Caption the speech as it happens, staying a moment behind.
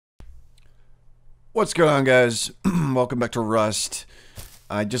What's going on, guys? Welcome back to Rust.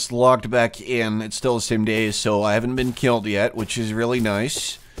 I just logged back in. It's still the same day, so I haven't been killed yet, which is really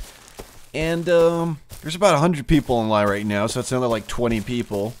nice. And, there's about 100 people online right now, so that's another, like, 20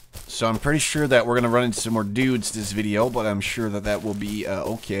 people. So I'm pretty sure that we're gonna run into some more dudes this video, but I'm sure that that will be,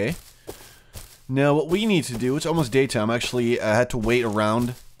 okay. Now, what we need to do, it's almost daytime. Actually, I had to wait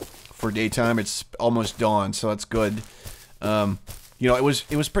around for daytime. It's almost dawn, so that's good. You know, it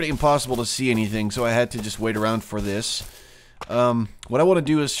was pretty impossible to see anything, so I had to just wait around for this. What I want to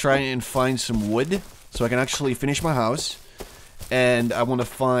do is try and find some wood, so I can actually finish my house. And I want to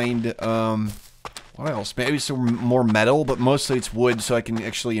find, what else? Maybe some more metal, but mostly it's wood, so I can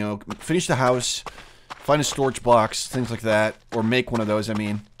actually, you know, finish the house, find a storage box, things like that, or make one of those, I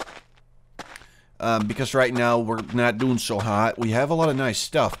mean. Because right now we're not doing so hot. We have a lot of nice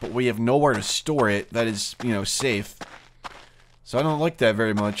stuff, but we have nowhere to store it that is, you know, safe. So I don't like that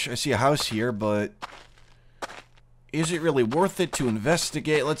very much. I see a house here, but is it really worth it to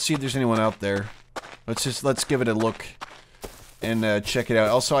investigate? Let's see if there's anyone out there. Let's give it a look and check it out.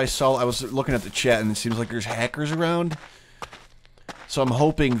 Also, I was looking at the chat and it seems like there's hackers around. So I'm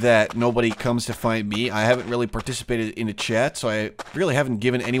hoping that nobody comes to find me. I haven't really participated in the chat, so I really haven't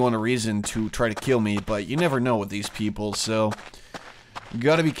given anyone a reason to try to kill me, but you never know with these people, so you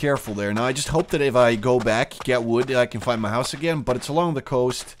gotta be careful there. Now, I just hope that if I go back, get wood, I can find my house again, but it's along the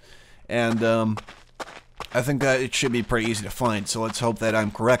coast, and I think that it should be pretty easy to find, so let's hope that I'm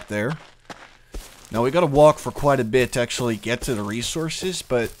correct there. Now, we gotta walk for quite a bit to actually get to the resources,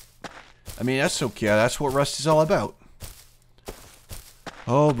 but, I mean, that's okay. That's what Rust is all about.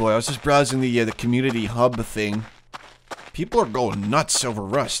 Oh boy, I was just browsing the community hub thing. People are going nuts over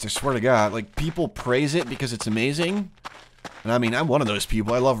Rust, I swear to God. Like, people praise it because it's amazing. And I mean, I'm one of those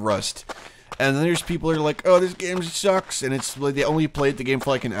people. I love Rust. And then there's people who are like, oh, this game sucks. And it's like they only played the game for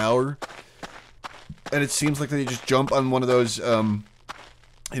like an hour. And it seems like they just jump on one of those,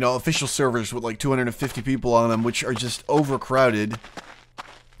 you know, official servers with like 250 people on them, which are just overcrowded.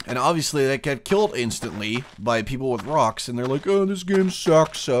 And obviously they get killed instantly by people with rocks. And they're like, oh, this game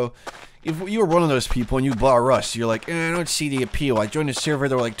sucks. So if you were one of those people and you bought Rust, you're like, I don't see the appeal. I joined a server,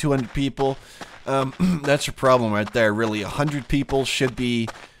 there were like 200 people. That's your problem right there, really. 100 people should be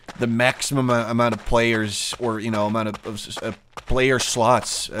the maximum amount of players, or, you know, amount of player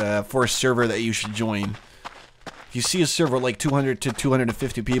slots for a server that you should join. If you see a server like 200 to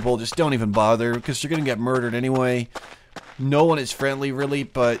 250 people, just don't even bother, because you're going to get murdered anyway. No one is friendly, really,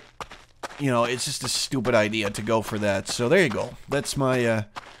 but, you know, it's just a stupid idea to go for that. So there you go. That's my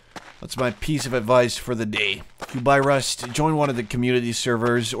piece of advice for the day. If you buy Rust, join one of the community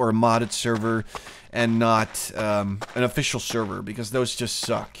servers or a modded server and not an official server, because those just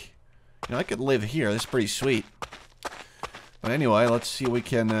suck. You know, I could live here. That's pretty sweet. But anyway, let's see if we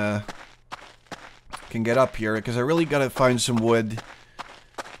can get up here, because I really gotta find some wood.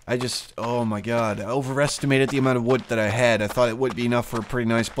 Oh my God, I overestimated the amount of wood that I had. I thought it would be enough for a pretty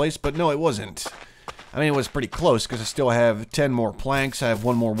nice place, but no, it wasn't. I mean, it was pretty close, because I still have 10 more planks, I have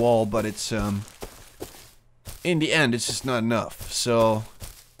one more wall, but it's, in the end, it's just not enough. So,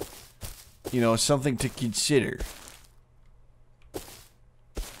 you know, something to consider.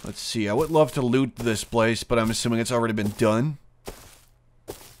 Let's see, I would love to loot this place, but I'm assuming it's already been done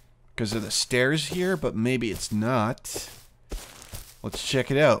because of the stairs here, but maybe it's not. Let's check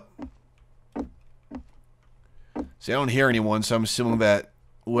it out. See, I don't hear anyone, so I'm assuming that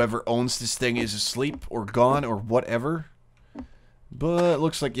whoever owns this thing is asleep or gone or whatever. But it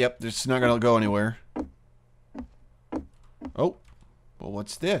looks like, yep, it's not going to go anywhere. Oh, well,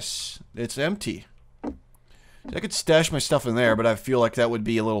 what's this? It's empty. I could stash my stuff in there, but I feel like that would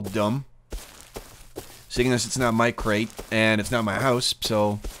be a little dumb. Seeing as it's not my crate, and it's not my house,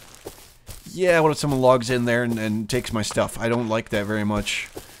 so yeah, what if someone logs in there and takes my stuff? I don't like that very much.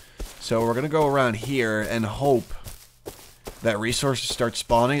 So we're going to go around here and hope that resources start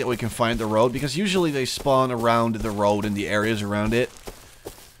spawning, that we can find the road, because usually they spawn around the road and the areas around it.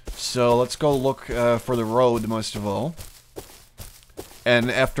 So let's go look for the road most of all.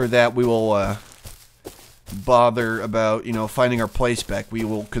 And after that we will bother about, you know, finding our place back. We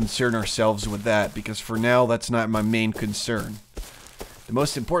will concern ourselves with that, because for now that's not my main concern. The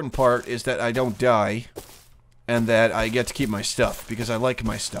most important part is that I don't die, and that I get to keep my stuff, because I like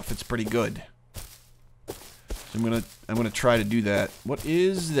my stuff. It's pretty good. So I'm gonna try to do that. What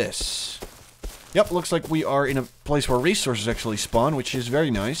is this? Yep, looks like we are in a place where resources actually spawn, which is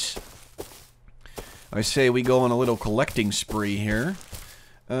very nice. I say we go on a little collecting spree here.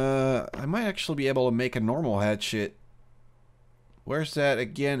 I might actually be able to make a normal hatchet. Where's that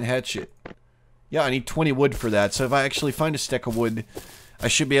again? Hatchet. Yeah, I need 20 wood for that. So if I actually find a stack of wood, I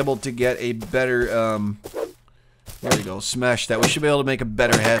should be able to get a better, there we go, smash that. We should be able to make a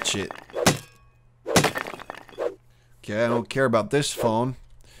better hatchet. Okay, I don't care about this phone.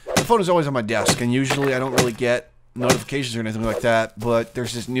 The phone is always on my desk, and usually I don't really get notifications or anything like that, but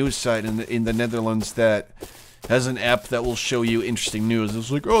there's this news site in the Netherlands that has an app that will show you interesting news. It's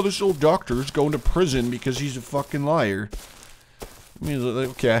like, oh, this old doctor's going to prison because he's a fucking liar. I mean,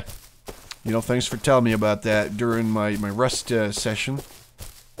 okay. You know, thanks for telling me about that during my Rust session.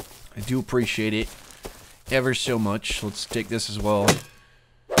 I do appreciate it ever so much. Let's take this as well.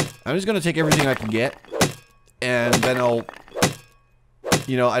 I'm just going to take everything I can get, and then I'll,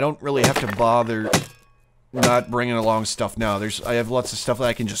 you know, I don't really have to bother not bringing along stuff now. I have lots of stuff that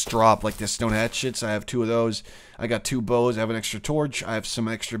I can just drop, like this stone hatchets. I have 2 of those. I got 2 bows. I have an extra torch. I have some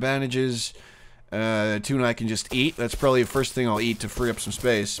extra bandages. Tuna I can just eat. That's probably the first thing I'll eat to free up some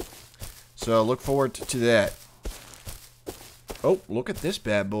space. So look forward to that. Oh, look at this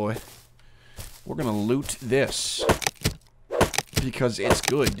bad boy. We're gonna loot this because it's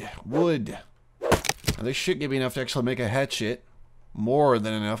good. Wood. Now, this should give me enough to actually make a hatchet. More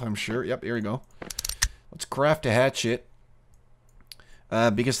than enough, I'm sure. Yep, here we go. Let's craft a hatchet.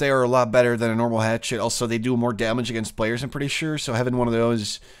 Because they are a lot better than a normal hatchet. Also, they do more damage against players, I'm pretty sure. So having one of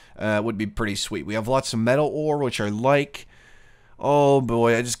those would be pretty sweet. We have lots of metal ore, which I like. Oh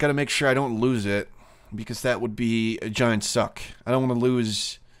boy, I just gotta make sure I don't lose it. Because that would be a giant suck. I don't want to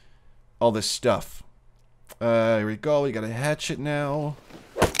lose all this stuff. Here we go. We got a hatchet now.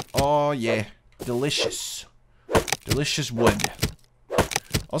 Oh yeah. Delicious. Delicious wood.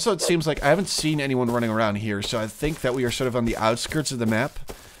 Also, it seems like I haven't seen anyone running around here, so I think that we are sort of on the outskirts of the map,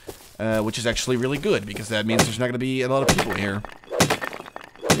 which is actually really good, because that means there's not going to be a lot of people here.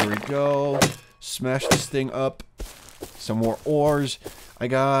 Here we go. Smash this thing up. Some more ores. I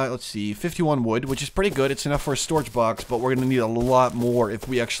got, let's see, 51 wood, which is pretty good. It's enough for a storage box, but we're going to need a lot more if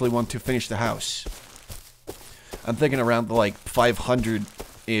we actually want to finish the house. I'm thinking around the, like,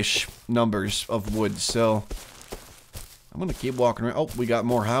 500-ish numbers of wood, so I'm going to keep walking around. Oh, we got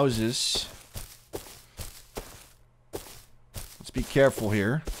more houses. Let's be careful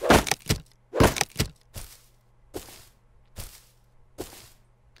here.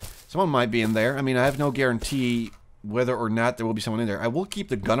 Someone might be in there. I mean, I have no guarantee whether or not there will be someone in there. I will keep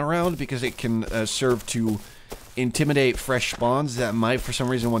the gun around because it can serve to intimidate fresh spawns that might, for some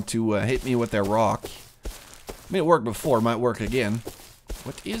reason, want to hit me with their rock. I mean, it worked before. Might work again.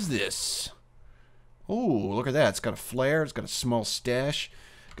 What is this? Oh, look at that. It's got a flare. It's got a small stash.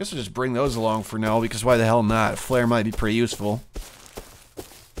 I guess I'll just bring those along for now, because why the hell not? A flare might be pretty useful.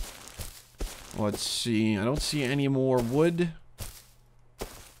 Let's see. I don't see any more wood.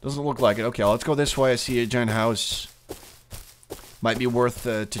 Doesn't look like it. Okay, let's go this way. I see a giant house. Might be worth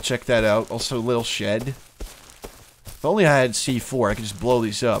to check that out. Also, a little shed. If only I had C4, I could just blow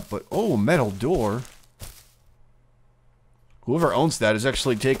these up. But, oh, metal door. Whoever owns that is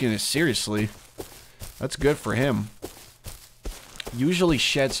actually taking it seriously. That's good for him. Usually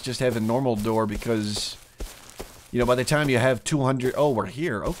sheds just have a normal door because, you know, by the time you have 200... Oh, we're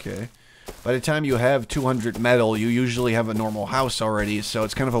here. Okay. By the time you have 200 metal, you usually have a normal house already, so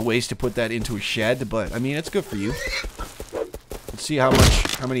it's kind of a waste to put that into a shed, but, I mean, it's good for you. Let's see how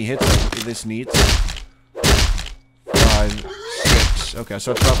many hits this needs. 5, 6. Okay,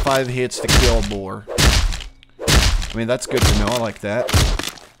 so it's about 5 hits to kill a boar. I mean, that's good to know. I like that.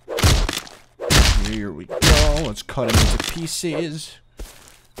 Here we go. Let's cut him into pieces.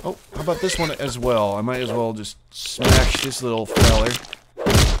 Oh, how about this one as well? I might as well just smash this little feller.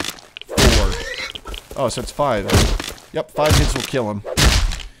 4. Oh, so it's 5. Yep, 5 hits will kill him.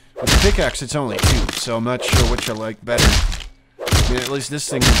 With the pickaxe, it's only 2, so I'm not sure which I like better. I mean, at least this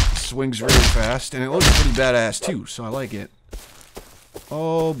thing swings really fast, and it looks pretty badass too, so I like it.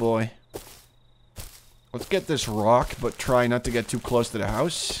 Oh boy. Let's get this rock, but try not to get too close to the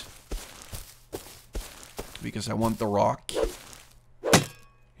house. Because I want the rock.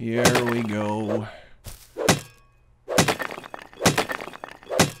 Here we go.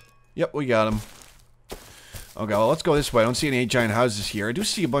 Yep, we got him. Okay, well, let's go this way. I don't see any giant houses here. I do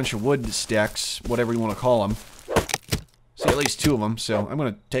see a bunch of wood stacks, whatever you want to call them. See at least 2 of them, so I'm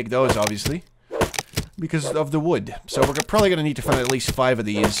going to take those, obviously. Because of the wood. So we're probably going to need to find at least 5 of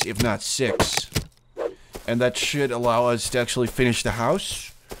these, if not 6. And that should allow us to actually finish the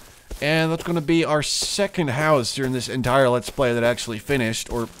house. And that's going to be our second house during this entire Let's Play that actually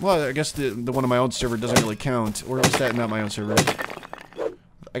finished. Or, well, I guess the one on my own server doesn't really count. Or is that not my own server?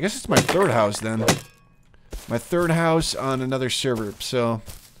 I guess it's my 3rd house, then. My 3rd house on another server, so...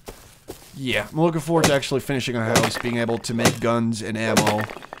 Yeah, I'm looking forward to actually finishing a house, being able to make guns and ammo,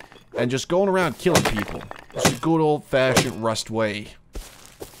 and just going around killing people. It's a good old-fashioned Rust way.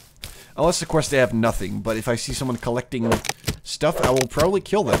 Unless, of course, they have nothing. But if I see someone collecting stuff, I will probably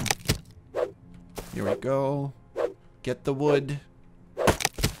kill them. Here we go. Get the wood. I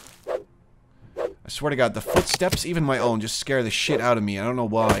swear to God, the footsteps, even my own, just scare the shit out of me. I don't know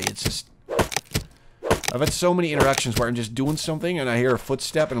why. It's just... I've had so many interactions where I'm just doing something and I hear a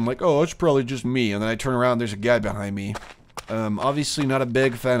footstep and I'm like, oh, it's probably just me. And then I turn around, there's a guy behind me. Obviously not a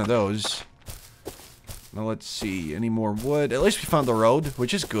big fan of those. Now let's see, any more wood? At least we found the road,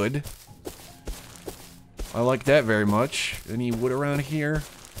 which is good. I like that very much. Any wood around here?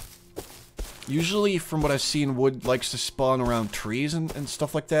 Usually, from what I've seen, wood likes to spawn around trees and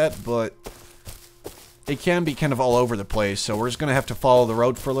stuff like that, but it can be kind of all over the place, so we're just gonna have to follow the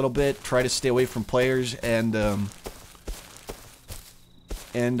road for a little bit, try to stay away from players, and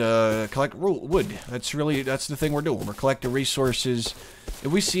collect wood. That's the thing we're doing. We're collecting resources.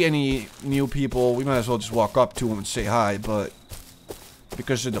 If we see any new people, we might as well just walk up to them and say hi, but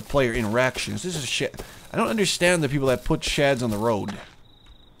because of the player interactions, this is shit. I don't understand the people that put shads on the road.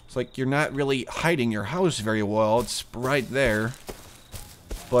 It's like you're not really hiding your house very well. It's right there.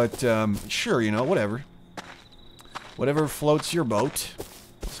 But, sure, you know, whatever. Whatever floats your boat.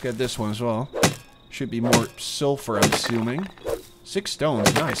 Let's get this one as well. Should be more sulfur, I'm assuming. 6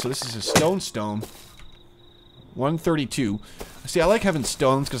 stones, nice. So this is a stone. 132. See, I like having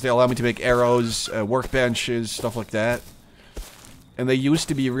stones because they allow me to make arrows, workbenches, stuff like that. And they used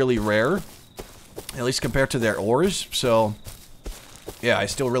to be really rare, at least compared to their ores. So, yeah, I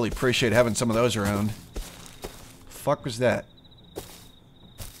still really appreciate having some of those around. Fuck was that?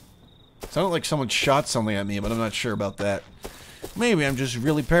 Sounded like someone shot something at me, but I'm not sure about that. Maybe I'm just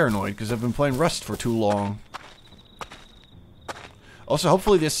really paranoid because I've been playing Rust for too long. Also,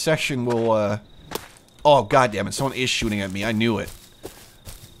 hopefully this session will, Oh, goddammit, someone is shooting at me. I knew it.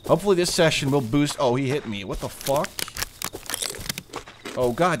 Hopefully this session will boost... Oh, he hit me. What the fuck?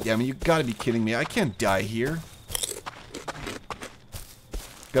 Oh, goddammit, you gotta be kidding me. I can't die here.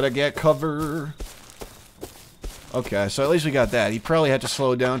 Gotta get cover. Okay, so at least we got that. He probably had to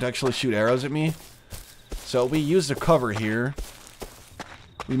slow down to actually shoot arrows at me. So we use the cover here.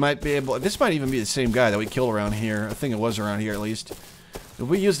 We might be able... This might even be the same guy that we killed around here. I think it was around here, at least. If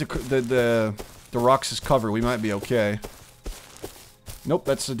we use the rocks as cover, we might be okay. Nope,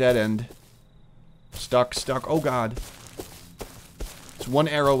 that's a dead end. Stuck. Oh, God. So one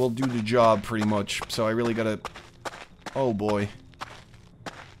arrow will do the job, pretty much. So I really gotta... Oh, boy.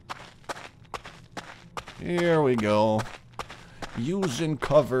 Here we go. Using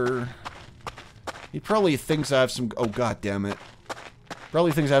cover. He probably thinks I have some... Oh, God damn it.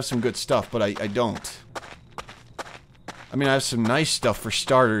 Probably thinks I have some good stuff, but I don't. I mean, I have some nice stuff for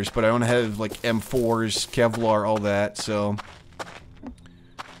starters, but I don't have, like, M4s, Kevlar, all that, so...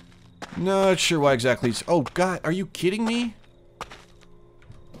 Not sure why exactly it's... Oh, God, are you kidding me?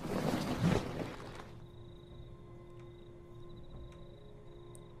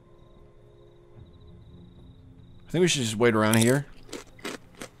 I think we should just wait around here.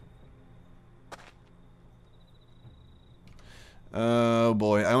 Oh,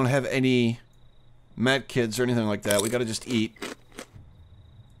 boy, I don't have any... med kits or anything like that. We gotta just eat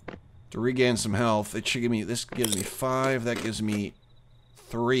to regain some health. It should give me, this gives me 5, that gives me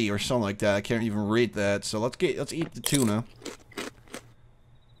 3 or something like that. I can't even read that. So let's eat the tuna.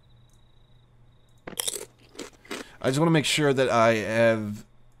 I just want to make sure that I have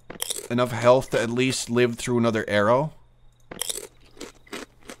enough health to at least live through another arrow.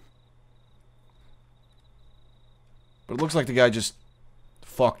 But it looks like the guy just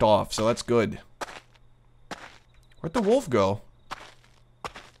fucked off, so that's good. Where'd the wolf go?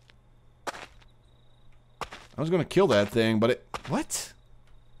 I was gonna kill that thing, but it... What?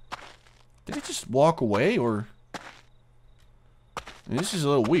 Did it just walk away, or... I mean, this is a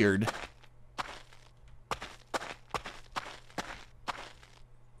little weird.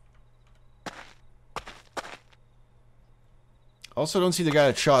 Also, don't see the guy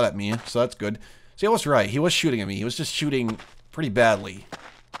that shot at me, so that's good. See, I was right. He was shooting at me. He was just shooting pretty badly.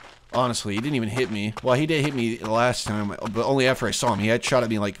 Honestly, he didn't even hit me. Well, he did hit me the last time, but only after I saw him. He had shot at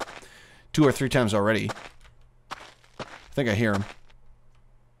me like 2 or 3 times already. I think I hear him.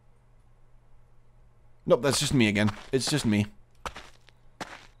 Nope, that's just me again. It's just me.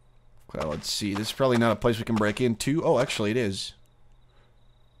 Well, let's see. This is probably not a place we can break into. Oh, actually, it is.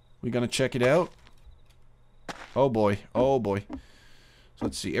 We gonna check it out? Oh, boy. Oh, boy. So,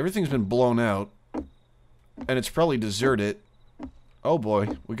 let's see. Everything's been blown out. And it's probably deserted. Oh boy,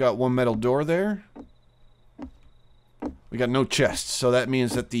 we got one metal door there. We got no chests, so that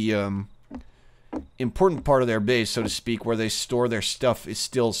means that the important part of their base, so to speak, where they store their stuff is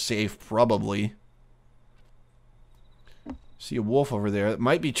still safe, probably. See a wolf over there. It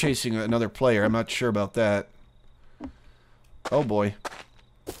might be chasing another player. I'm not sure about that. Oh boy.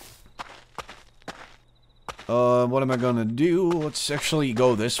 What am I gonna do? Let's actually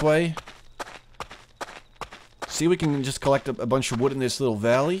go this way. See, we can just collect a bunch of wood in this little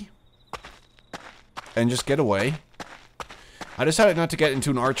valley. And just get away. I decided not to get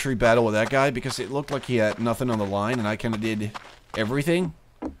into an archery battle with that guy because it looked like he had nothing on the line and I kind of did everything.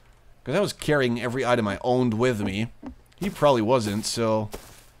 Because I was carrying every item I owned with me. He probably wasn't, so...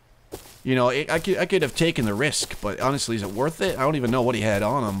 You know, I could have taken the risk, but honestly, is it worth it? I don't even know what he had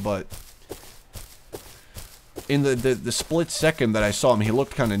on him, but... In the split second that I saw him, he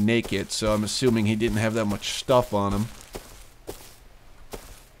looked kind of naked, so I'm assuming he didn't have that much stuff on him.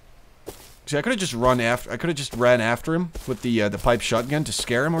 See, I could have just ran after him with the pipe shotgun to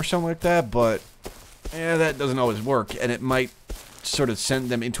scare him or something like that, but yeah, that doesn't always work, and it might sort of send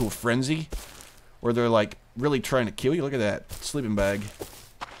them into a frenzy where they're like really trying to kill you. Look at that sleeping bag.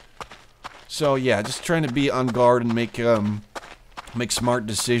 So yeah, just trying to be on guard and make smart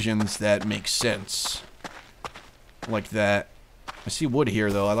decisions that make sense. Like that. I see wood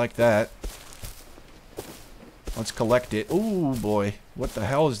here though. I like that. Let's collect it. Ooh boy, what the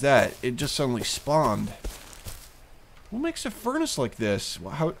hell is that? It just suddenly spawned. Who makes a furnace like this?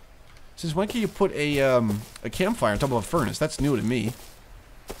 How? Since when can you put a campfire on top of a furnace? That's new to me.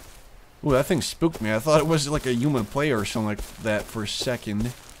 Ooh, that thing spooked me. I thought it was like a human player or something like that for a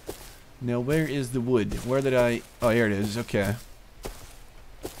second. Now, where is the wood? Where did I... Oh, here it is. Okay.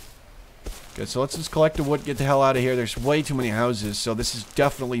 Okay, so let's just collect the wood, get the hell out of here. There's way too many houses, so this is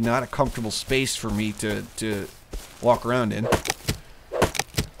definitely not a comfortable space for me to walk around in.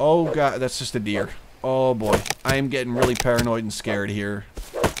 Oh, God, that's just a deer. Oh, boy. I am getting really paranoid and scared here.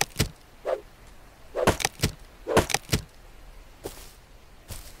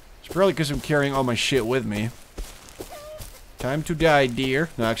 It's probably because I'm carrying all my shit with me. Time to die, deer.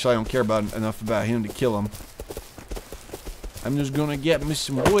 No, actually, I don't care enough about him to kill him. I'm just gonna get me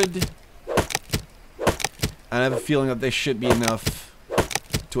some wood. I have a feeling that this should be enough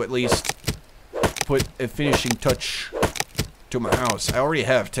to at least put a finishing touch to my house. I already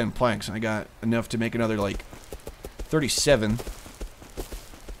have 10 planks, and I got enough to make another, like, 37.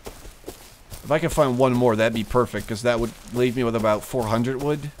 If I could find one more, that'd be perfect, because that would leave me with about 400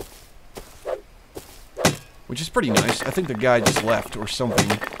 wood. Which is pretty nice. I think the guy just left or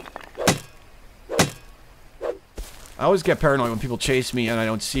something. I always get paranoid when people chase me and I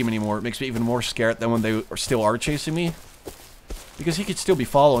don't see him anymore. It makes me even more scared than when they still are chasing me. Because he could still be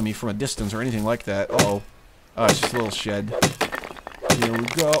following me from a distance or anything like that. Uh-oh. Oh, it's just a little shed. Here we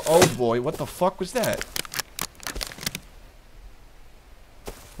go. Oh boy, what the fuck was that?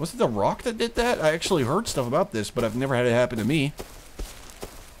 Was it the rock that did that? I actually heard stuff about this, but I've never had it happen to me.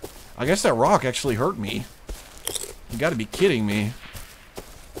 I guess that rock actually hurt me. You gotta be kidding me.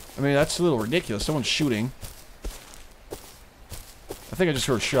 I mean, that's a little ridiculous. Someone's shooting. I think I just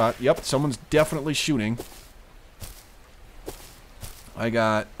heard a shot. Yep, someone's definitely shooting. I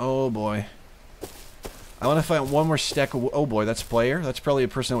got... Oh, boy. I want to find one more stack of... Oh, boy, that's a player. That's probably a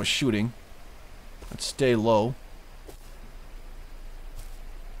person that was shooting. Let's stay low.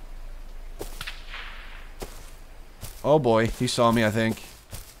 Oh, boy. He saw me, I think.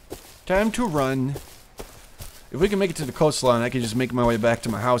 Time to run. If we can make it to the coastline, I can just make my way back to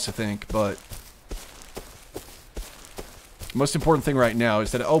my house, I think, but... Most important thing right now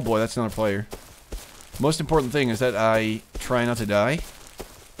is that... Oh boy, that's another player. Most important thing is that I try not to die.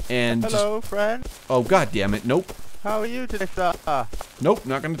 And hello, friend. Oh, god damn it. Nope. How are you today, sir? Nope,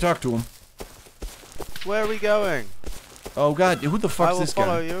 not gonna talk to him. Where are we going? Oh god, who the fuck's this guy? I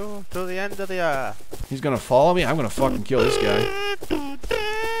will follow you to the end of the earth. He's gonna follow me? I'm gonna fucking kill this guy.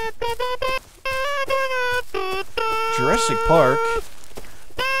 Jurassic Park.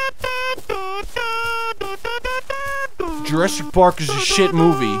 Jurassic Park is a shit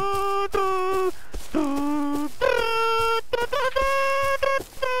movie.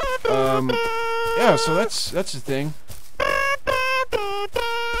 Yeah, so that's the thing.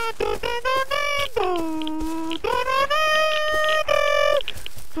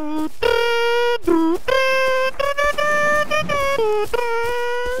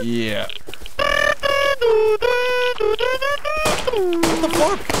 Yeah. What the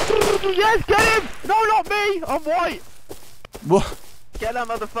fuck? Yes, get him! No, not me! I'm white! What? Get that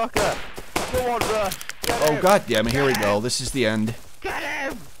motherfucker! Go on, Russ! Oh god damn it, here we go. This is the end. Get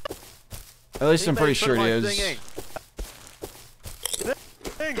him! At least I'm pretty sure it is.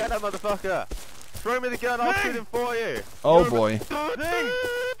 Get that motherfucker! Throw me the gun, I'll shoot him for you! Oh boy. Thing.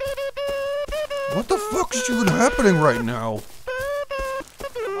 What the fuck is even happening right now?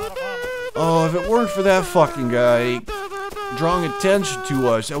 Oh, if it weren't for that fucking guy. drawing attention to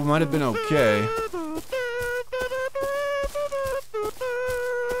us. That might have been okay.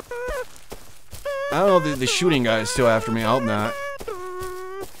 I don't know if the shooting guy is still after me. I hope not.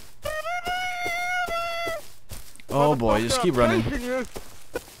 Oh boy, just keep running.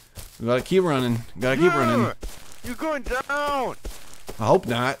 We gotta keep running. Gotta keep running. You're going down. I hope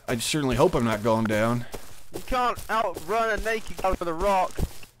not. I certainly hope I'm not going down. You can't outrun a naked guy with a rock.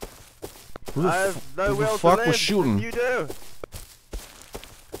 Who the fuck was shooting? You do.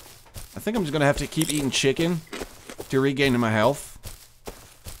 I think I'm just gonna have to keep eating chicken to regain my health.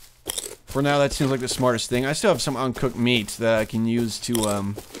 For now, that seems like the smartest thing. I still have some uncooked meat that I can use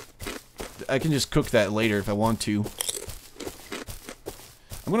to, I can just cook that later if I want to.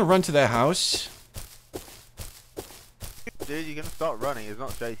 I'm gonna run to that house. Dude, you're gonna start running. It's not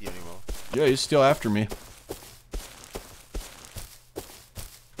chasing you anymore. Yeah, he's still after me.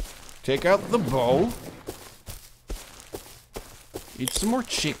 Take out the bow. Eat some more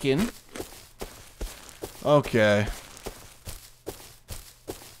chicken. Okay.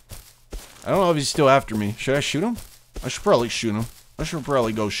 I don't know if he's still after me. Should I shoot him? I should probably shoot him. I should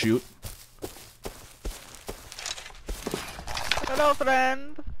probably go shoot. Hello,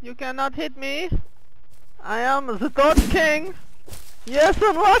 friend. You cannot hit me. I am the God King. Yes,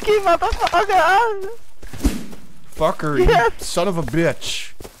 unlucky motherfucker. Fucker, yes. You son of a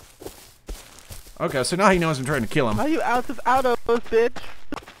bitch. Okay, so now he knows I'm trying to kill him. Are you out of arrows, bitch?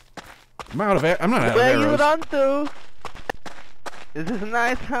 I'm not out of arrows. Where you run to? Is this a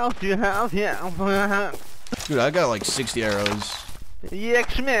nice house you have? Yeah. Dude, I got like 60 arrows.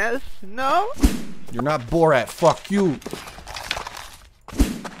 Yes, no? You're not Borat. Fuck you.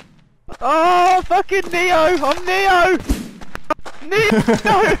 Oh, fucking Neo! I'm Neo! Neo!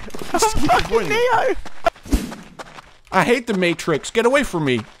 I'm fucking Neo! I hate the Matrix. Get away from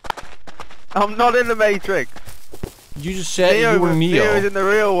me. I'm not in the Matrix. You just said you were Neo. Neo is in the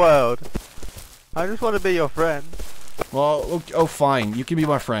real world. I just want to be your friend. Well, oh fine. You can be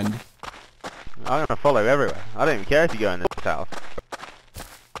my friend. I'm gonna follow everywhere. I don't even care if you go in this house.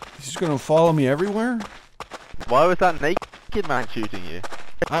 He's gonna follow me everywhere? Why was that naked man shooting you?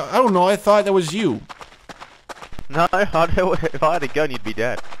 I don't know. I thought that was you. No, if I had a gun, you'd be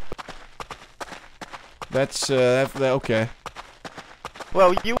dead. That's, okay.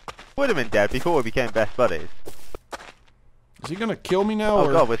 Well, you would have been dead before we became best buddies. Is he gonna kill me now? Oh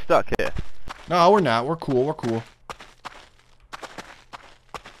or? god, we're stuck here. No, we're not. We're cool. We're cool.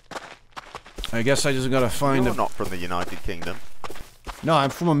 I guess I just gotta find You're not from the United Kingdom. No, I'm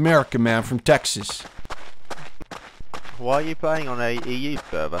from America, man. I'm from Texas. Why are you playing on a EU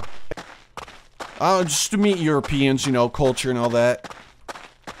server? Just to meet Europeans, you know, culture and all that.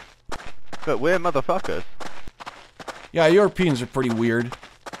 But we're motherfuckers. Yeah, Europeans are pretty weird.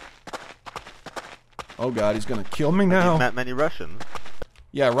 Oh god, he's gonna kill me now. Have you met many Russians?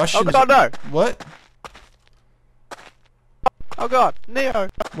 Yeah, Russians. Oh god, no! What? Oh god, Neo!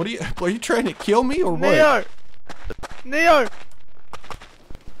 What are you trying to kill me or what? Neo! Neo!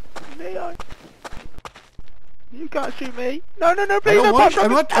 Neo! You can't shoot me! No, no, no, please!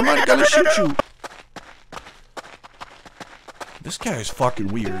 I'm not gonna shoot you! This guy is fucking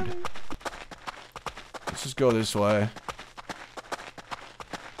weird. Let's just go this way.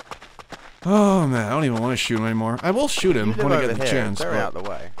 Oh man, I don't even want to shoot him anymore. I will shoot him when I get the chance. It's very out the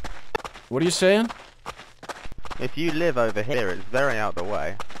way. What are you saying? If you live over here, it's very out the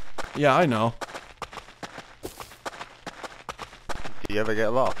way. Yeah, I know. Do you ever get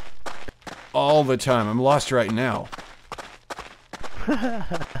lost? All the time. I'm lost right now.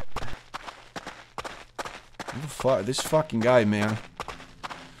 This fucking guy, man.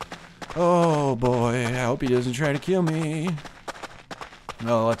 Oh boy, I hope he doesn't try to kill me.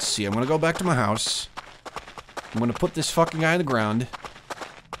 No, let's see. I'm gonna go back to my house. I'm gonna put this fucking guy on the ground.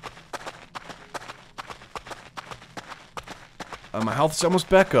 My health's almost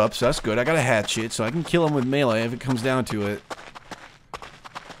back up, so that's good. I got a hatchet, so I can kill him with melee if it comes down to it.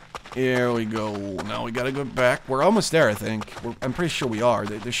 Here we go. Now we gotta go back. We're almost there, I think. I'm pretty sure we are.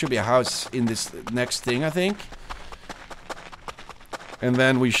 There should be a house in this next thing, I think. And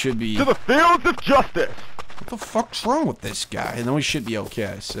then we should be... To the fields of justice! What the fuck's wrong with this guy? And then we should be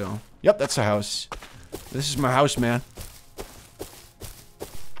okay, so... Yep, that's a house. This is my house, man.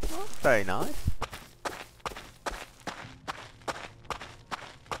 Oh, very nice.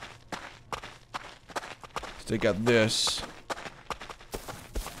 Let's take out this.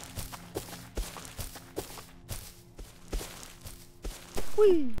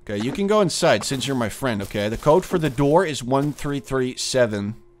 Whee. Okay, you can go inside since you're my friend, okay? The code for the door is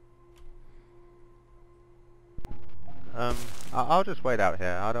 1337. I'll just wait out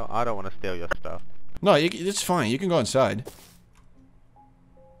here. I don't want to steal your stuff. No, it's fine. You can go inside.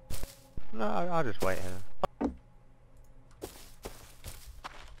 No, I'll just wait here.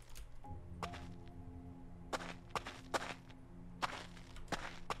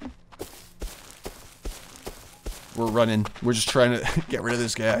 We're running. We're just trying to get rid of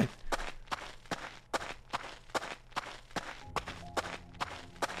this guy.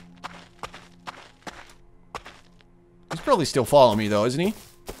 He's probably still following me though, isn't he?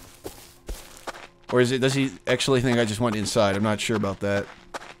 Or is it, does he actually think I just went inside? I'm not sure about that.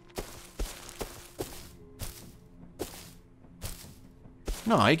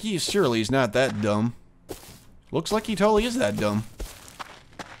 No, Ike surely he's not that dumb. Looks like he totally is that dumb.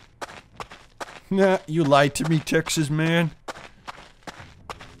 Nah, you lied to me, Texas man.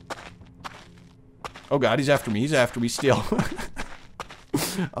 Oh god, he's after me. He's after me still.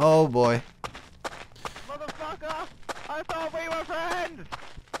 Oh boy. Motherfucker! I thought we were friends!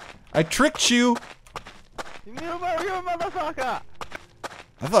 I tricked you! You motherfucker!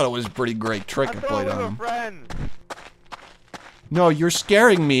 I thought it was a pretty great trick I I played thought we on were him. friends! No, you're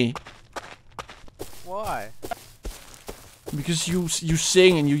scaring me. Why? Because you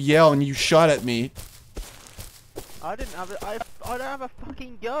sing and you yell and you shot at me. I didn't have I don't have a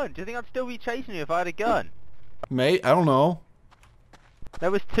fucking gun. Do you think I'd still be chasing you if I had a gun? Mate, I don't know.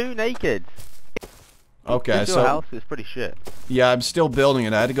 There was 2 nakeds. Okay, This so house is pretty shit. yeah, I'm still building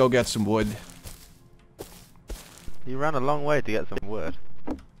it. I had to go get some wood. You ran a long way to get some wood.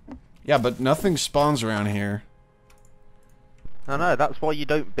 Yeah, but nothing spawns around here. I know, that's why you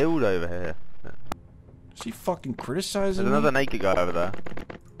don't build over here. Is he fucking criticizing There's me? another naked guy over there.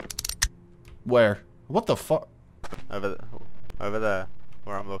 Where? What the fuck? Over there,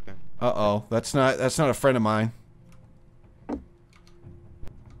 where I'm looking. Uh-oh. That's not a friend of mine.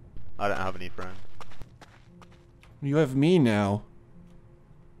 I don't have any friends. You have me now.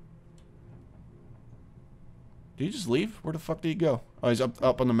 Did he just leave? Where the fuck did he go? Oh, he's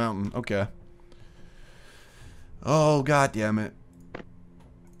up on the mountain. Okay. Oh, god damn it.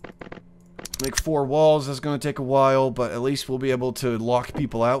 Make 4 walls. That's gonna take a while, but at least we'll be able to lock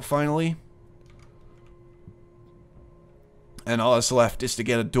people out finally. And all that's left is to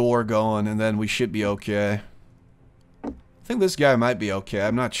get a door going, and then we should be okay. I think this guy might be okay.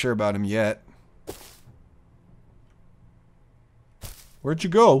 I'm not sure about him yet. Where'd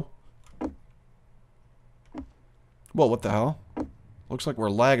you go? Whoa, what the hell? Looks like we're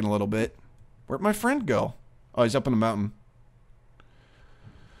lagging a little bit. Where'd my friend go? Oh, he's up on the mountain.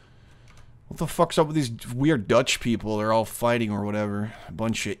 What the fuck's up with these weird Dutch people? They're all fighting or whatever. A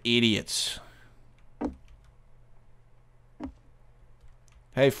bunch of idiots.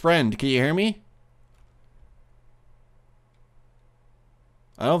 Hey, friend, can you hear me?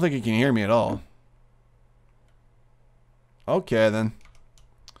 I don't think he can hear me at all. Okay, then.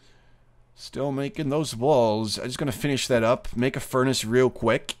 Still making those walls. I'm just gonna finish that up. Make a furnace real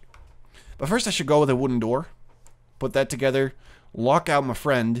quick. But first I should go with a wooden door. Put that together. Lock out my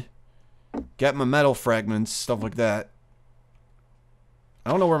friend. Get my metal fragments. Stuff like that.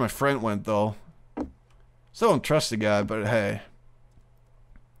 I don't know where my friend went, though. Still don't trust the guy, but hey.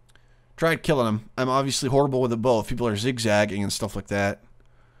 Tried killing him. I'm obviously horrible with a bow. People are zigzagging and stuff like that.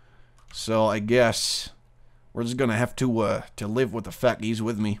 So I guess we're just gonna have to live with the fact he's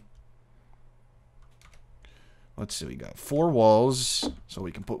with me. Let's see, we got 4 walls, so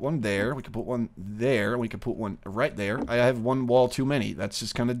we can put one there, we can put one there, we can put one right there. I have 1 wall too many. That's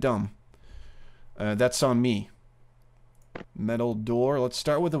just kind of dumb. That's on me. Metal door. Let's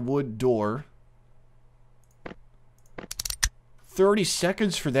start with a wood door. 30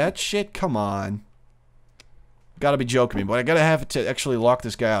 seconds for that shit? Come on. Gotta be joking me, but I gotta have it to actually lock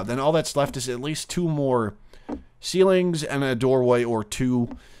this guy out. Then all that's left is at least 2 more ceilings and a doorway or 2,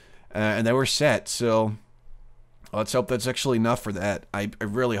 and then we're set, so let's hope that's actually enough for that. I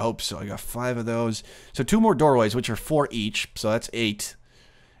really hope so. I got 5 of those. So 2 more doorways, which are 4 each, so that's 8.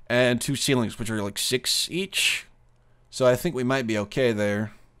 And 2 ceilings, which are like 6 each. So I think we might be okay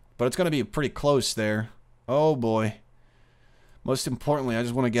there. But it's going to be pretty close there. Oh boy. Most importantly, I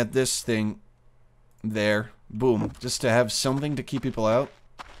just want to get this thing there. Boom. Just to have something to keep people out.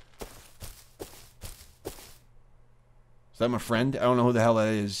 Is that my friend? I don't know who the hell that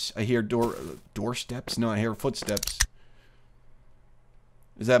is. I hear doorsteps? No, I hear footsteps.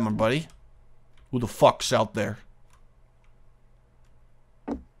 Is that my buddy? Who the fuck's out there?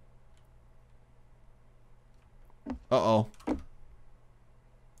 Uh-oh.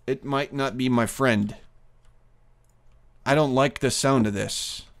 It might not be my friend. I don't like the sound of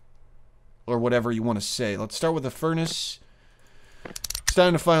this. Or whatever you want to say. Let's start with the furnace. It's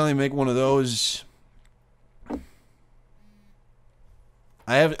time to finally make one of those.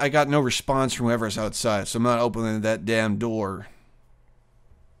 I got no response from whoever's outside, so I'm not opening that damn door.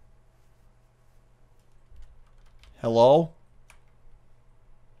 Hello?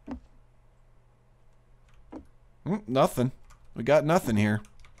 Nothing. We got nothing here.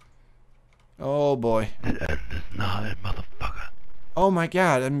 Oh boy. The end is nigh, motherfucker. Oh my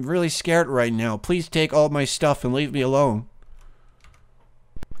god, I'm really scared right now. Please take all my stuff and leave me alone.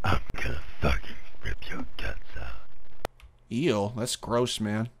 I'm gonna fucking rip your guts out. Ew, that's gross,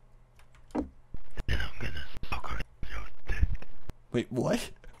 man. And I'm gonna suck on your dick. Wait, what?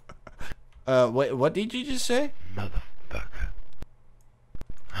 Wait, what did you just say? Motherfucker.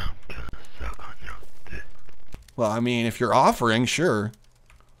 I'm gonna suck on your dick. Well, I mean, if you're offering, sure.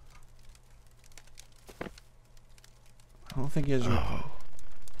 I don't think he has. Oh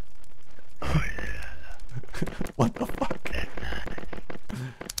yeah. What the fuck?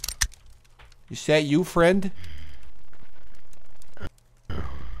 Is that you, friend?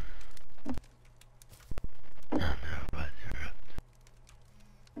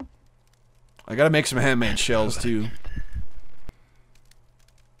 I gotta make some handmade shells too.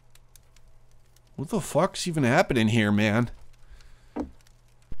 What the fuck's even happening here, man?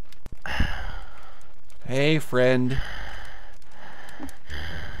 Hey, friend.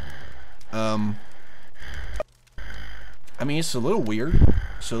 I mean, it's a little weird.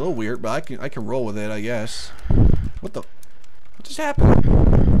 It's a little weird, but I can roll with it, I guess. What just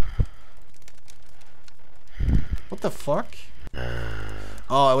happened? What the fuck?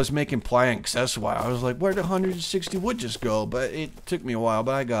 Oh, I was making planks. That's why. I was like, where'd 160 wood just go? But it took me a while,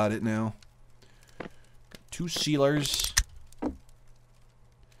 but I got it now. 2 sealers.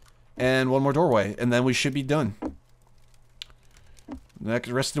 And 1 more doorway. And then we should be done.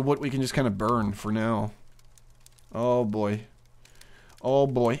 The rest of the wood we can just kind of burn for now. Oh boy. Oh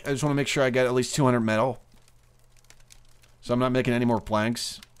boy. I just want to make sure I get at least 200 metal. So I'm not making any more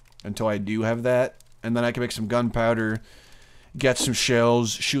planks until I do have that. And then I can make some gunpowder, get some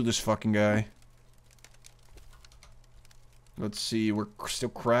shells, shoot this fucking guy. Let's see, we're still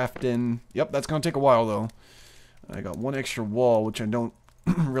crafting. Yep, that's going to take a while though. I got 1 extra wall, which I don't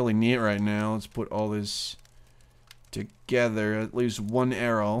really need right now. Let's put all this together. At least 1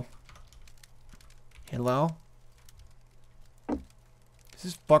 arrow. Hello? Is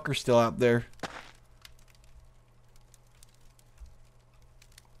this fucker still out there?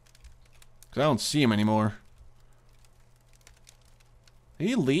 Because I don't see him anymore. Did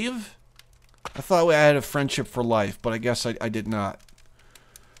he leave? I thought I had a friendship for life, but I guess I did not.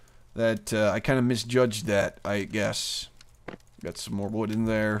 That, I kind of misjudged that, I guess. Got some more wood in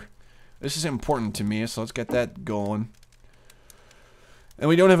there. This is important to me, so let's get that going. And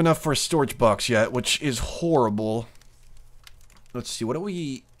we don't have enough for a storage box yet, which is horrible. Let's see, what do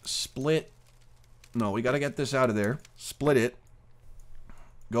we split? No, we gotta get this out of there. Split it.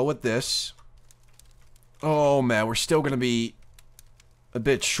 Go with this. Oh man, we're still gonna be a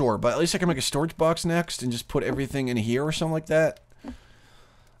bit short, but at least I can make a storage box next and just put everything in here or something like that.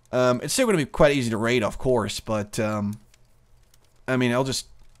 It's still gonna be quite easy to raid, of course, but I mean, I'll just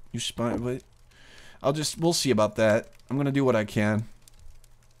we'll see about that. I'm gonna do what I can.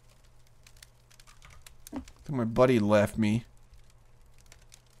 I think my buddy left me.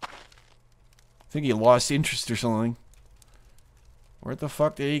 I think he lost interest or something. Where the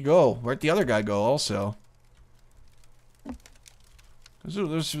fuck did he go? Where'd the other guy go also? This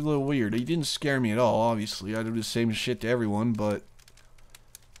is a little weird. He didn't scare me at all, obviously. I do the same shit to everyone, but...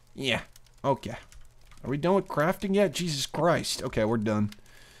 yeah. Okay. Are we done with crafting yet? Jesus Christ. Okay, we're done.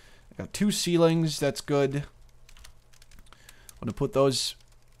 I got 2 ceilings. That's good. I'm gonna put those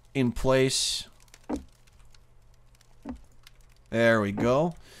in place. There we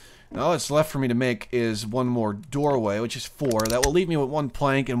go. Now all that's left for me to make is 1 more doorway, which is 4. That will leave me with 1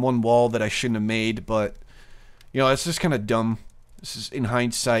 plank and 1 wall that I shouldn't have made, but... you know, it's just kind of dumb. This is, in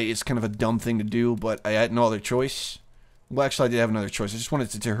hindsight, it's kind of a dumb thing to do, but I had no other choice. Well, actually, I did have another choice. I just wanted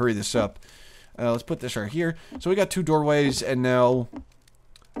to hurry this up. Let's put this right here. So we got 2 doorways, and now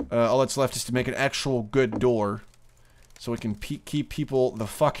all that's left is to make an actual good door. So we can keep people the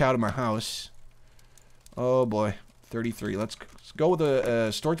fuck out of my house. Oh boy. 33. Let's go with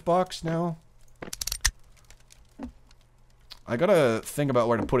a storage box now. I gotta think about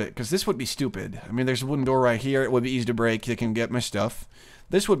where to put it, because this would be stupid. I mean, there's a wooden door right here. It would be easy to break. They can get my stuff.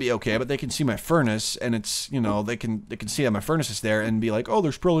 This would be okay, but they can see my furnace, and it's, you know, they can see that my furnace is there and be like, oh,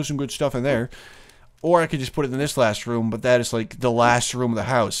 there's probably some good stuff in there. Or I could just put it in this last room, but that is like the last room of the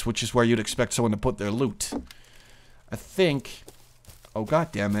house, which is where you'd expect someone to put their loot. I think... oh,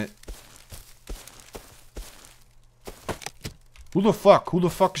 god damn it. Who the fuck? Who the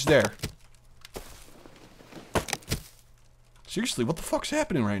fuck is there? Seriously, what the fuck's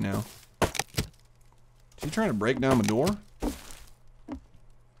happening right now? Is he trying to break down my door?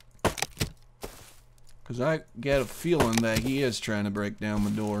 Because I get a feeling that he is trying to break down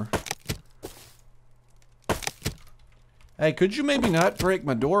my door. Hey, could you maybe not break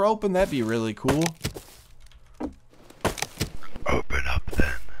my door open? That'd be really cool. Open up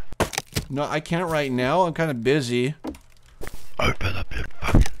then. No, I can't right now. I'm kind of busy. Open up your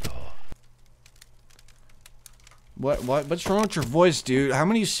fucking door. What's wrong with your voice, dude? How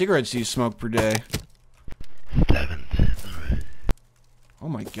many cigarettes do you smoke per day? 73. Oh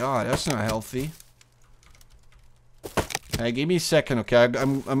my god, that's not healthy. Hey, give me a second, okay? I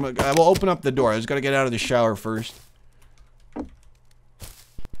will open up the door. I just gotta get out of the shower first. What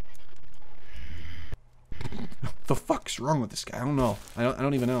the fuck's wrong with this guy? I don't know. I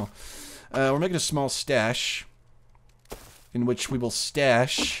don't even know. We're making a small stash, in which we will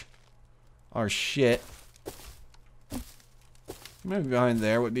stash our shit. Maybe behind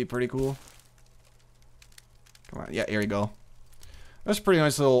there would be pretty cool. Come on, yeah, here we go. That's a pretty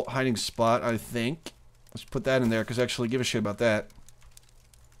nice little hiding spot, I think. Let's put that in there, because I actually give a shit about that.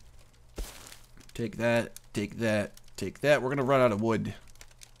 Take that, take that, take that. We're gonna run out of wood.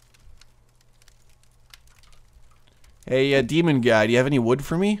 Hey, demon guy, do you have any wood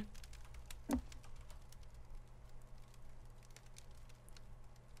for me?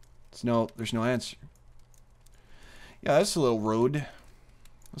 There's no answer. Yeah, that's a little road.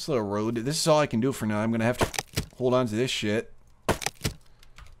 This little road. This is all I can do for now. I'm gonna have to hold on to this shit.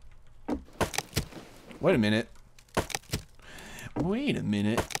 Wait a minute. Wait a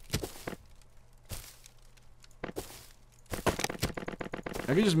minute.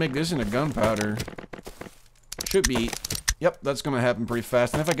 I could just make this into gunpowder. Should be. Yep, that's gonna happen pretty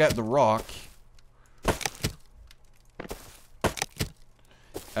fast. And if I got the rock,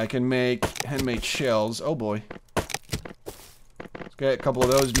 I can make handmade shells. Oh boy. Let's get a couple of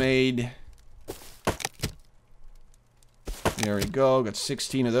those made. There we go. Got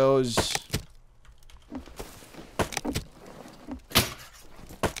 16 of those.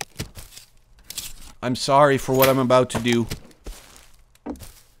 I'm sorry for what I'm about to do.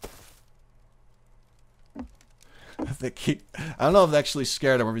 I don't know if I'm actually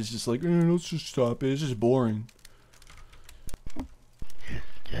scared him or if he's just like, let's just stop it. It's just boring.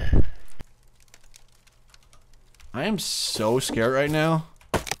 Yeah. I am so scared right now.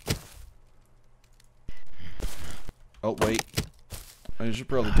 Oh, wait. I should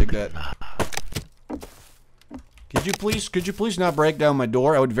probably take that. Could you please not break down my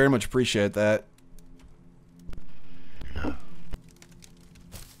door? I would very much appreciate that. No.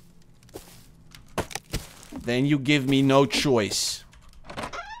 Then you give me no choice.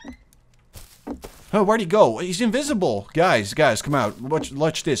 Oh, where'd he go? He's invisible. Guys, come out.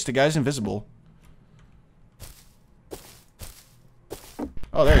 Watch this. The guy's invisible.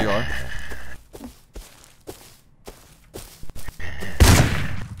 Oh, there you are.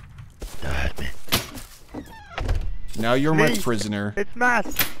 Don't hurt me. Now you're my Me. prisoner. It's Matt.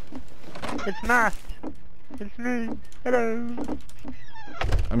 It's Matt. It's me. Hello.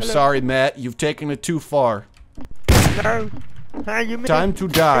 I'm sorry, Matt. You've taken it too far. No. Now you Time to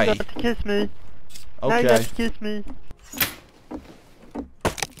die. You got to kiss me. Now you got Okay. to kiss me.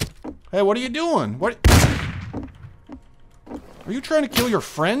 Hey, what are you doing? What? Are you trying to kill your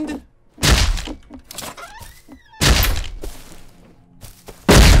friend?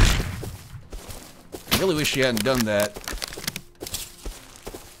 I really wish you hadn't done that.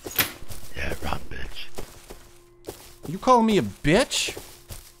 Yeah, run, bitch. You calling me a bitch?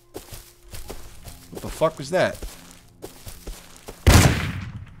 What the fuck was that?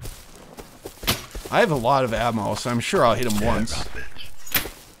 I have a lot of ammo, so I'm sure I'll hit him Yeah, once. run, bitch.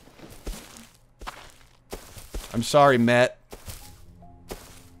 I'm sorry, Matt.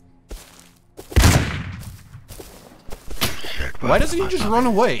 Shit, Why doesn't he my just tummy. run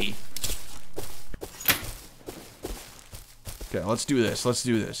away? Okay, let's do this. Let's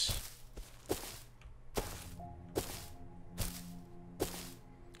do this.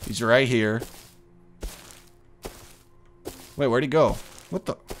 He's right here. Wait, where'd he go? What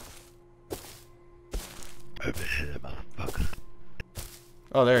the? Over here, motherfucker.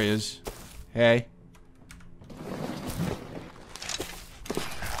 Oh, there he is. Hey.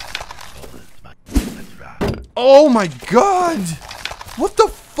 Oh my god! What the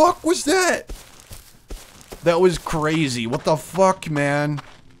fuck was that? That was crazy. What the fuck, man?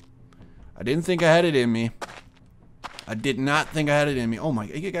 I didn't think I had it in me. I did not think I had it in me. Oh my,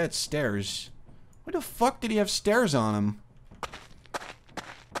 he got stairs. Why the fuck did he have stairs on him?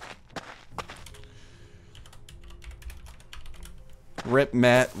 Rip,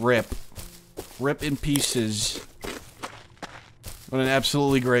 Matt, rip. Rip in pieces. What an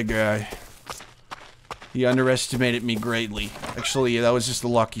absolutely great guy. He underestimated me greatly. Actually, that was just a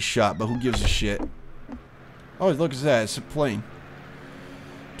lucky shot, but who gives a shit? Oh, look at that. It's a plane.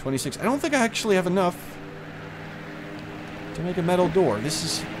 26. I don't think I actually have enough to make a metal door. This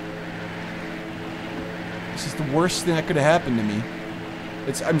is the worst thing that could have happened to me.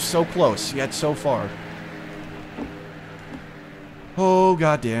 I'm so close, yet so far. Oh,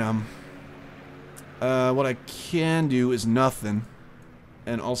 goddamn. What I can do is nothing.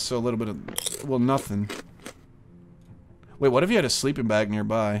 And also a little bit of... Well, nothing. Wait, what if you had a sleeping bag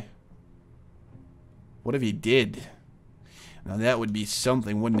nearby? What if you did? Now that would be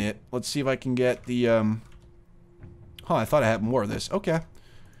something, wouldn't it? Let's see if I can get the, Huh, I thought I had more of this. Okay.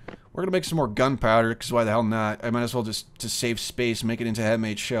 We're gonna make some more gunpowder, because why the hell not? I might as well just, to save space, make it into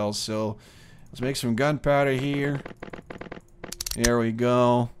handmade shells. So, let's make some gunpowder here. There we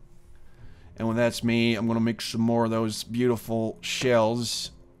go. And when that's me, I'm gonna make some more of those beautiful shells.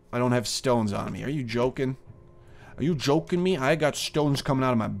 I don't have stones on me. Are you joking? Are you joking me? I got stones coming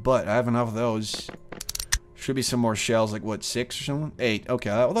out of my butt. I have enough of those. Should be some more shells, like what, 6 or something? 8. Okay,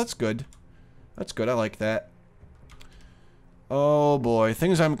 well that's good. That's good, I like that. Oh boy,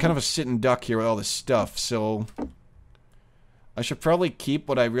 thing is I'm kind of a sitting duck here with all this stuff, so... I should probably keep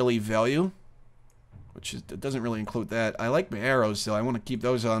what I really value. Which is, it doesn't really include that. I like my arrows, though. I want to keep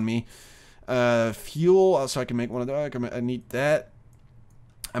those on me. Fuel, so I can make one of those. I need that.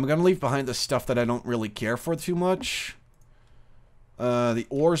 I'm going to leave behind the stuff that I don't really care for too much. The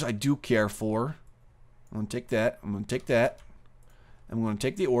ores I do care for. I'm going to take that. I'm going to take that. I'm going to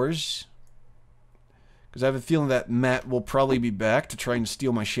take the ores. Because I have a feeling that Matt will probably be back to try and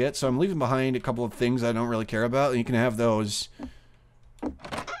steal my shit. So I'm leaving behind a couple of things I don't really care about. And you can have those.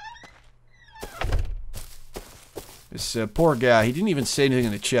 This poor guy, he didn't even say anything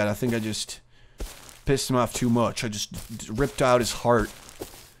in the chat. I think I just pissed him off too much. I just ripped out his heart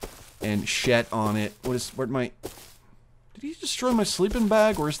and shat on it. Where'd my... Did he destroy my sleeping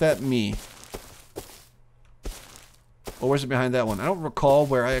bag, or is that me? Or where's it behind that one? I don't recall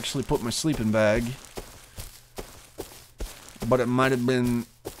where I actually put my sleeping bag. But it might have been...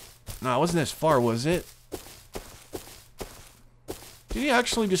 No, it wasn't as far, was it? Did he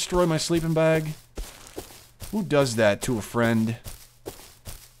actually destroy my sleeping bag? Who does that to a friend?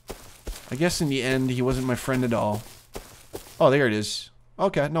 I guess in the end, he wasn't my friend at all. Oh, there it is.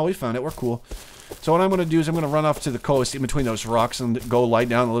 Okay, no, we found it. We're cool. So what I'm going to do is I'm going to run off to the coast in between those rocks and go lie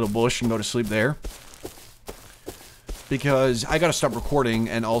down in a little bush and go to sleep there. Because I got to stop recording,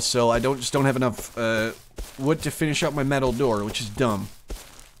 and also I just don't have enough wood to finish up my metal door, which is dumb.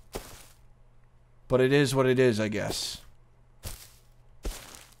 But it is what it is, I guess.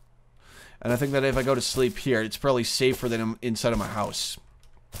 And I think that if I go to sleep here, it's probably safer than I'm inside of my house.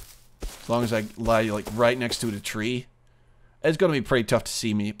 As long as I lie, like, right next to a tree. It's going to be pretty tough to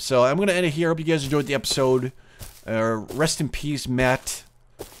see me. So I'm going to end it here. Hope you guys enjoyed the episode. Rest in peace, Matt.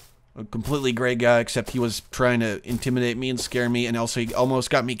 A completely great guy, except he was trying to intimidate me and scare me. And also he almost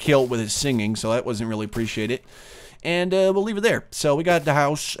got me killed with his singing, so that wasn't really appreciated. And we'll leave it there. So we got the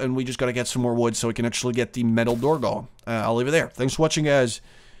house, and we just got to get some more wood so we can actually get the metal door going. I'll leave it there. Thanks for watching, guys.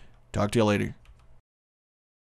 Talk to you later.